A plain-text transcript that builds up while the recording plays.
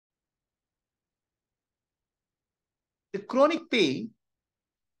The chronic pain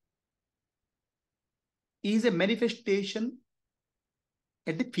is a manifestation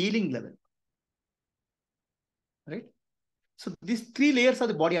at the feeling level. Right? So these three layers of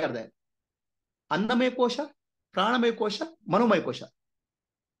the body are there. Annamaya kosha, pranamaya kosha, manomaya kosha.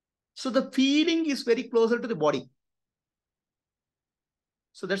 So the feeling is very closer to the body.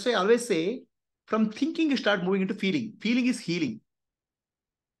 So that's why I always say, from thinking you start moving into feeling. Feeling is healing.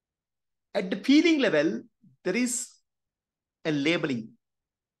 At the feeling level, there is a labeling.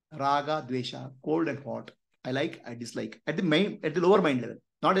 Raga, dvesha, cold and hot. I like, I dislike. At the lower mind level,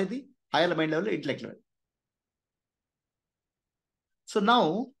 not at the higher mind level, intellect level. So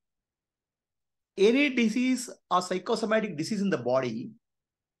now, any disease or psychosomatic disease in the body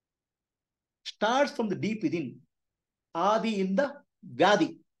starts from the deep within. Adi in the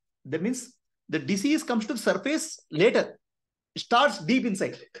Vyadi. That means the disease comes to the surface later. It starts deep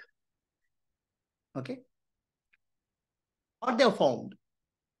inside. Okay. What they have found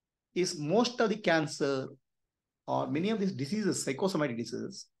is most of the cancer or many of these diseases, psychosomatic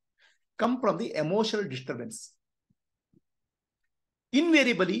diseases, come from the emotional disturbance.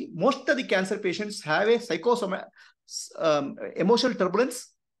 Invariably, most of the cancer patients have a emotional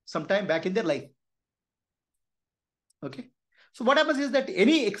turbulence sometime back in their life. Okay. So what happens is that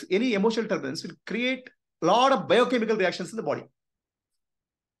any emotional turbulence will create a lot of biochemical reactions in the body.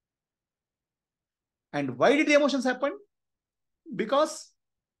 And why did the emotions happen? Because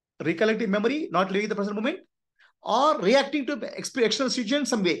recollective memory, not living the present moment, or reacting to external situation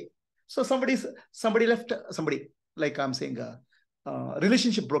some way. So somebody left somebody, like I'm saying,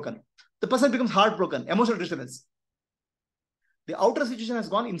 relationship broken. The person becomes heartbroken, emotional disturbance. The outer situation has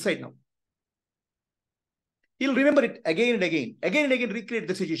gone inside now. He'll remember it again and again, recreate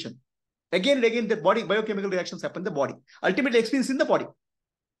the situation. Again and again, the body, biochemical reactions happen in the body. Ultimately, experience in the body.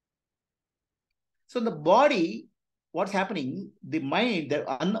 So in the body, what's happening, the mind,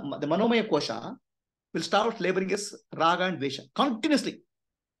 the manomaya kosha will start laboring as raga and dvesha continuously.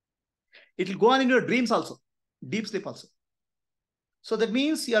 It will go on in your dreams also, deep sleep also. So that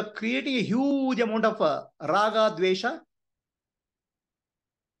means you are creating a huge amount of raga, dvesha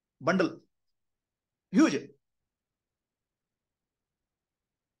bundle. Huge.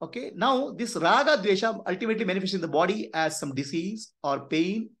 Okay. Now this raga, dvesha ultimately manifests in the body as some disease or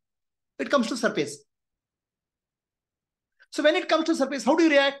pain. It comes to surface. So when it comes to surface, how do you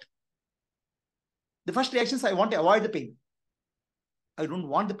react? The first reaction is, I want to avoid the pain. I don't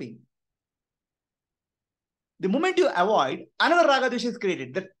want the pain. The moment you avoid, another raga dvesha is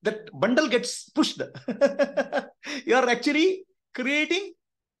created. That bundle gets pushed. You are actually creating,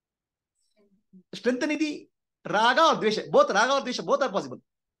 strengthening the raga or dvesha. Both raga or dvesha, both are possible.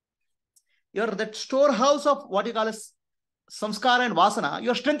 You are that storehouse of what you call as samskara and vasana.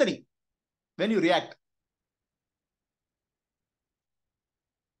 You are strengthening when you react.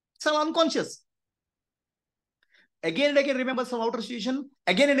 It's all unconscious. Again and again, remember some outer situation.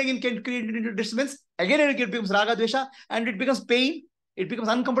 Again and again, can create into disturbance. Again and again, it becomes raga dvesha, and it becomes pain. It becomes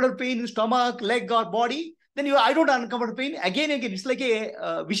uncomfortable pain in stomach, leg, or body. Then I don't have uncomfortable pain. Again and again, it's like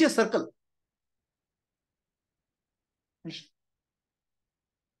a vicious circle.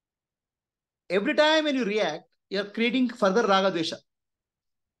 Every time when you react, you are creating further raga dvesha.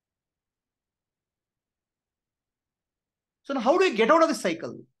 So now how do you get out of this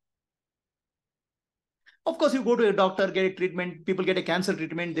cycle? Of course, you go to a doctor, get a treatment. People get a cancer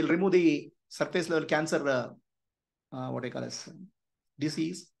treatment. They'll remove the surface level cancer, what I call as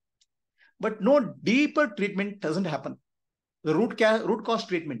disease. But no deeper treatment doesn't happen. The root cause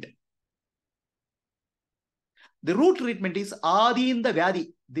treatment. The root treatment is adi in the vyadi.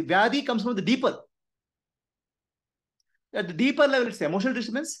 The vyadi comes from the deeper. At the deeper level, it's emotional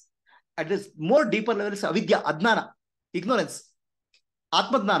disturbance. At the more deeper level, it's avidya, adnana, ignorance,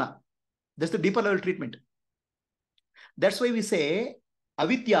 atma-dnana. That's the deeper level treatment. That's why we say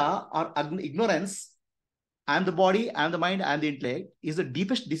avidya or ignorance, I am the body, I am the mind, I am the intellect, is the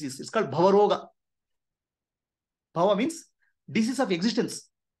deepest disease. It's called bhavaroga. Bhava means disease of existence.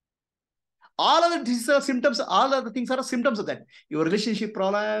 All other diseases are symptoms, all other things are symptoms of that. Your relationship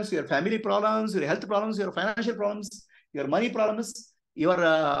problems, your family problems, your health problems, your financial problems, your money problems, your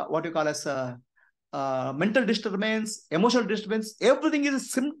what you call as mental disturbance, emotional disturbance, everything is a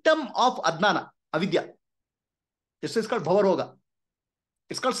symptom of adnana, avidya. This is called bhavaroga.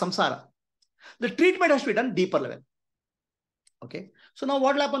 It's called samsara. The treatment has to be done deeper level. Okay. So now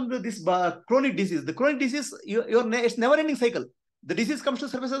what will happen to this chronic disease? The chronic disease, it's never-ending cycle. The disease comes to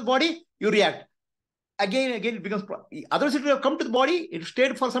the surface of the body, you react. Again, it becomes, otherwise it will have come to the body, it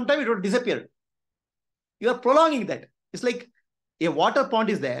stayed for some time, it will disappear. You are prolonging that. It's like a water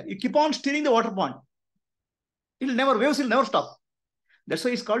pond is there. You keep on stirring the water pond. Waves will never stop. That's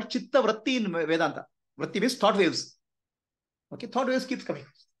why it's called Chitta Vritti in Vedanta. Vritti means thought waves. Okay, thought waves keeps coming.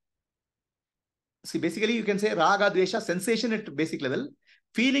 See, basically you can say Raga, Dvesha, sensation at basic level.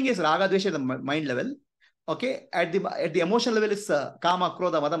 Feeling is Raga, Dvesha at the mind level. Okay, at the emotional level is Kama,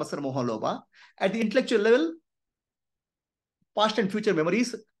 Krodha, Mada, Masara, Moha, Lobha. At the intellectual level, past and future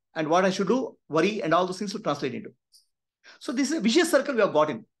memories and what I should do, worry, and all those things to translate into. So this is a vicious circle we have got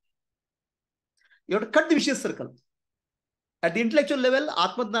in. You have to cut the vicious circle. At the intellectual level,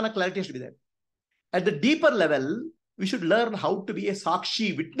 Atma-dhyana clarity has to be there. At the deeper level, we should learn how to be a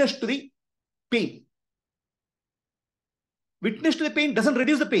Sakshi, witness to the pain. Witness to the pain doesn't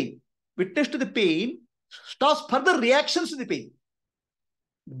reduce the pain. Witness to the pain stops further reactions to the pain.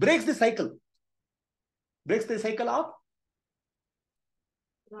 Breaks the cycle. Breaks the cycle of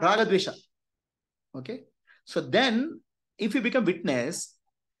Raga Dvesha. Okay. So then, if you become witness,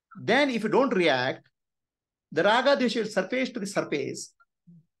 then if you don't react, the Raga Dvesha will surface to the surface,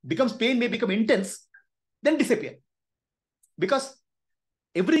 becomes pain, may become intense, then disappear. Because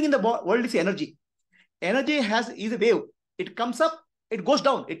everything in the world is energy. Energy is a wave. It comes up, it goes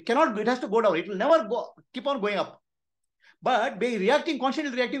down. It has to go down. It will never keep on going up. But by reacting,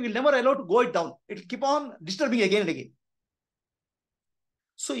 constantly reacting, will never allow to go it down. It will keep on disturbing again and again.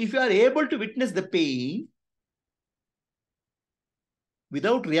 So if you are able to witness the pain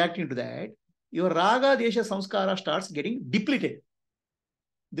without reacting to that, your Raga Desha Samskara starts getting depleted.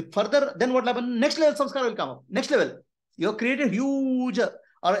 The further, then what will happen? Next level Samskara will come up. Next level. You have created a huge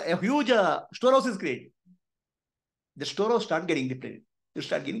storehouse is created. The storehouse start getting depleted. You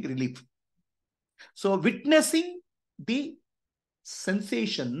start getting relief. So witnessing the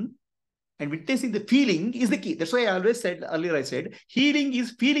sensation and witnessing the feeling is the key. That's why I always said, earlier I said, feeling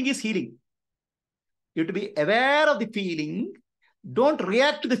is healing. You have to be aware of the feeling. Don't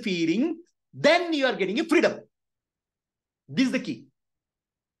react to the feeling. Then you are getting a freedom. This is the key.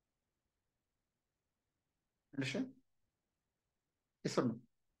 Understand? Yes or no?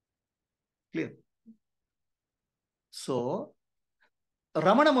 Clear? So,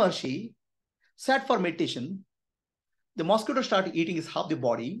 Ramana Maharshi sat for meditation. The mosquito started eating his half the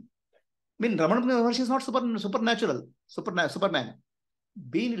body. I mean, Ramana Maharshi is not supernatural, Superman.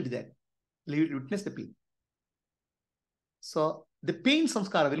 Pain will be there. He will witness the pain. So, the pain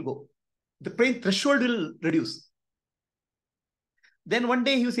samskara will go. The pain threshold will reduce. Then one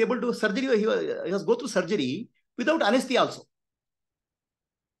day he was able to surgery. He was go through surgery without anesthesia also.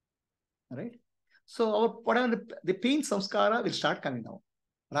 All right. So the pain samskara will start coming now.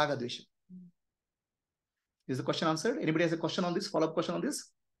 Raga Dvesha. Is the question answered? Anybody has a question on this? Follow-up question on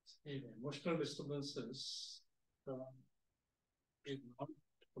this? Emotional disturbances is not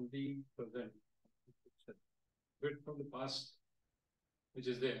fully present. Bit from the past, which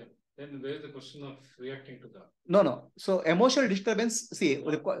is there. Then where is the question of reacting to that? No. So emotional disturbance, see.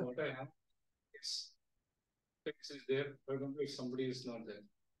 What I have is there. For example, if somebody is not there.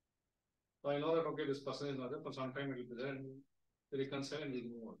 So I know that, okay, this person is not there, but sometime it will be there and we reconcile and we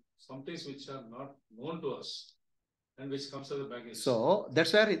move on. Some things which are not known to us and which comes as a baggage. So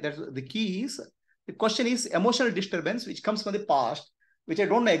that's where the key is. The question is emotional disturbance which comes from the past, which I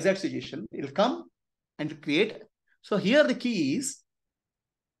don't know exact situation. It will come and create. So here the key is,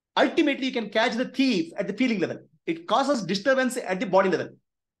 ultimately you can catch the thief at the feeling level. It causes disturbance at the body level.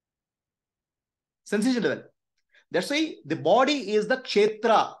 Sensation level. That's why the body is the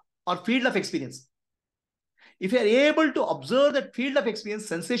kshetra or field of experience. If you are able to observe that field of experience,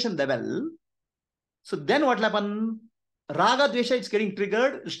 sensation level, so then what will happen? Raga Dvesha is getting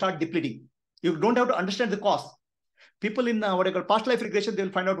triggered, will start depleting. You don't have to understand the cause. People in what I call past life regression, they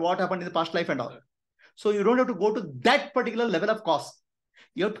will find out what happened in the past life and all. So you don't have to go to that particular level of cause.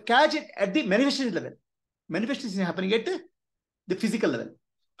 You have to catch it at the manifestation level. Manifestation is happening at the physical level.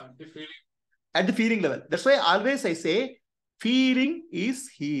 At the feeling level. That's why always I say, feeling is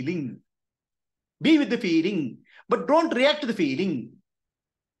healing. Be with the feeling, but don't react to the feeling.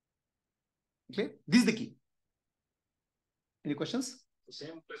 Okay, this is the key. Any questions? The same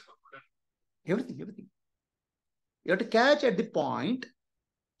place for everything. You have to catch at the point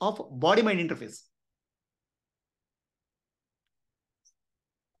of body-mind interface.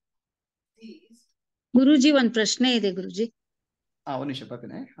 Guruji, one prashna ide, Guruji. One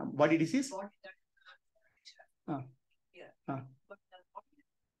nimisha, body disease.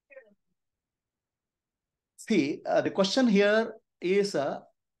 See, the question here is,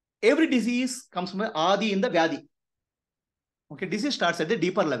 every disease comes from Adi in the Vyadi. Okay, disease starts at the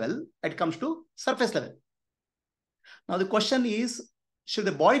deeper level. It comes to surface level. Now the question is, should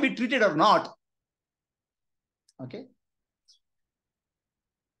the body be treated or not? Okay.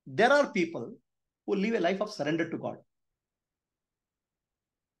 There are people who live a life of surrender to God.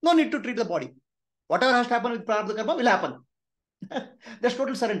 No need to treat the body. Whatever has to happen with prarabdha karma will happen. That's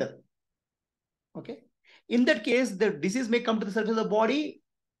total surrender. Okay. In that case, the disease may come to the surface of the body,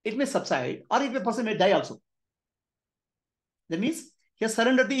 it may subside, or the person may die also. That means he has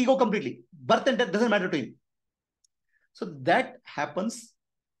surrendered the ego completely. Birth and death doesn't matter to him. So that happens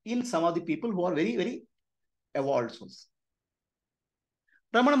in some of the people who are very, very evolved souls.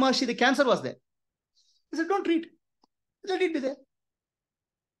 Ramana Maharshi, the cancer was there. He said, don't treat. Let it be there.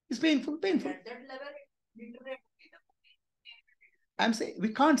 It's painful, painful. I'm saying, we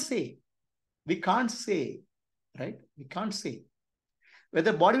can't say, right? We can't say.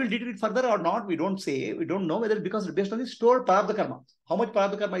 Whether body will deteriorate further or not, we don't say. We don't know whether because based on the stored prarabdha karma. How much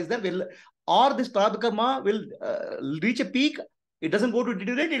prarabdha karma is there? Or this prarabdha karma will reach a peak. It doesn't go to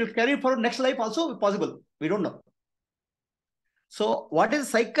deteriorate. It will carry for next life also possible. We don't know. So what is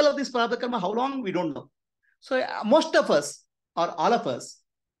the cycle of this prarabdha karma? How long? We don't know. So most of us or all of us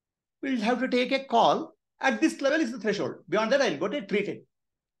will have to take a call. At this level is the threshold. Beyond that, I'll go to treat it.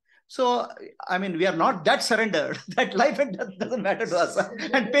 So, I mean, we are not that surrendered that life and death doesn't matter to us.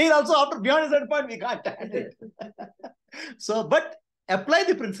 And pain also after beyond a certain point, we can't handle it. So, but apply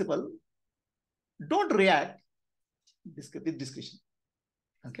the principle. Don't react with discretion.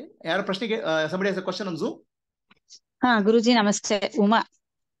 Okay. Somebody has a question on Zoom? ಗುರುಜಿ ನಮಸ್ತೆ, ಉಮಾ.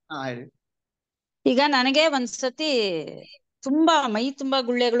 ಹೇಳಿ. ಈಗ ನನಗೆ ಒಂದ್ಸತಿ ತುಂಬಾ ಮೈ ತುಂಬಾ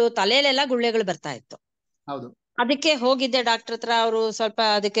ಗುಳ್ಳೆಗಳು, ತಲೆಯಲ್ಲೆಲ್ಲ ಗುಳ್ಳೆಗಳು ಬರ್ತಾ ಇತ್ತು. ಹೌದು. ಅದಕ್ಕೆ ಹೋಗಿದ್ದೆ ಡಾಕ್ಟರ್ ಹತ್ರ. ಅವರು ಸ್ವಲ್ಪ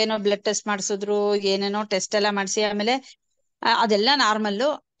ಅದಕ್ಕೇನೋ ಬ್ಲಡ್ ಟೆಸ್ಟ್ ಮಾಡಿಸಿದ್ರು, ಏನೇನೋ ಟೆಸ್ಟ್ ಎಲ್ಲ ಮಾಡಿಸಿ ಆಮೇಲೆ ಅದೆಲ್ಲ ನಾರ್ಮಲ್ಲು,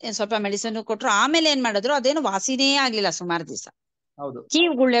 ಸ್ವಲ್ಪ ಮೆಡಿಸಿನ್ ಕೊಟ್ರು. ಆಮೇಲೆ ಏನ್ ಮಾಡಿದ್ರು, ಅದೇನು ವಾಸಿನೇ ಆಗ್ಲಿಲ್ಲ ಸುಮಾರು ದಿವಸ.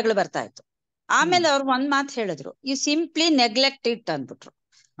 ಕೀವು ಗುಳ್ಳೆಗಳು ಬರ್ತಾ ಇತ್ತು. ಆಮೇಲೆ ಅವ್ರು ಒಂದ್ ಮಾತು ಹೇಳಿದ್ರು, ಯು ಸಿಂಪ್ಲಿ ನೆಗ್ಲೆಕ್ಟ್ ಇಟ್ ಅಂದ್ಬಿಟ್ರು.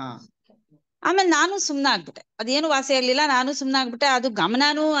 ಆಮೇಲೆ ನಾನು ಸುಮ್ನೆ ಆಗ್ಬಿಟ್ಟೆ. ಅದೇನು ವಾಸಿ ಆಗ್ಲಿಲ್ಲ, ನಾನು ಸುಮ್ನೆ ಆಗ್ಬಿಟ್ಟೆ. ಅದು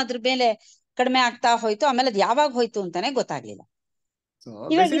ಗಮನನೂ ಅದ್ರ ಮೇಲೆ ಕಡಿಮೆ ಆಗ್ತಾ ಹೋಯ್ತು. ಆಮೇಲೆ ಅದು ಯಾವಾಗ ಹೋಯ್ತು ಅಂತಾನೆ ಗೊತ್ತಾಗ್ಲಿಲ್ಲ.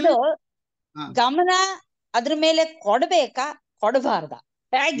 ಇವಾಗ ಇದು ಗಮನ ಅದ್ರ ಮೇಲೆ ಕೊಡ್ಬೇಕಾ ಕೊಡಬಾರ್ದ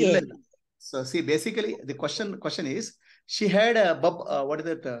ಹೇಗೆ? So see, basically the question is, she had a what is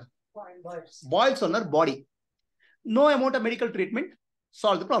that? Boils on her body. No amount of medical treatment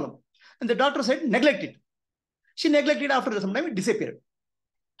solved the problem. And the doctor said, neglect it. She neglected. After some time, it disappeared.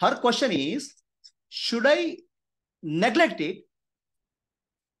 Her question is, should I neglect it?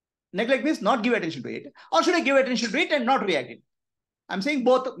 Neglect means not give attention to it. Or should I give attention to it and not react it? I'm saying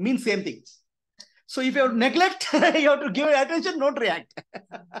both mean same things. So if you neglect, you have to give attention, not react.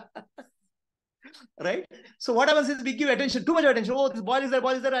 Right? So what happens is we give attention, too much attention. Oh, this boil is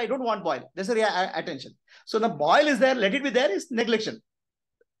there, I don't want boil. That's attention. So the boil is there, let it be there, is neglection.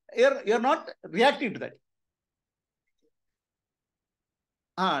 You're not reacting to that.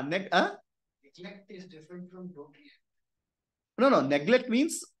 Neglect is different from don't react. No. Neglect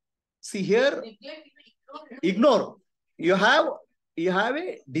means, see here, ignore. You have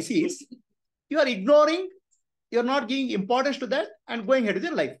a disease. You are ignoring. You're not giving importance to that and going ahead with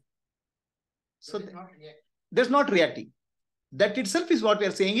your life. So there's not reacting. That itself is what we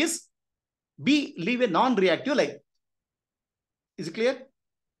are saying is, live a non-reactive life. Is it clear?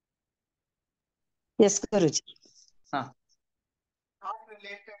 Yes, Guruji.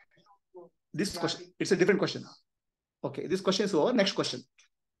 This question, it's a different question. Okay, this question is over. Next question.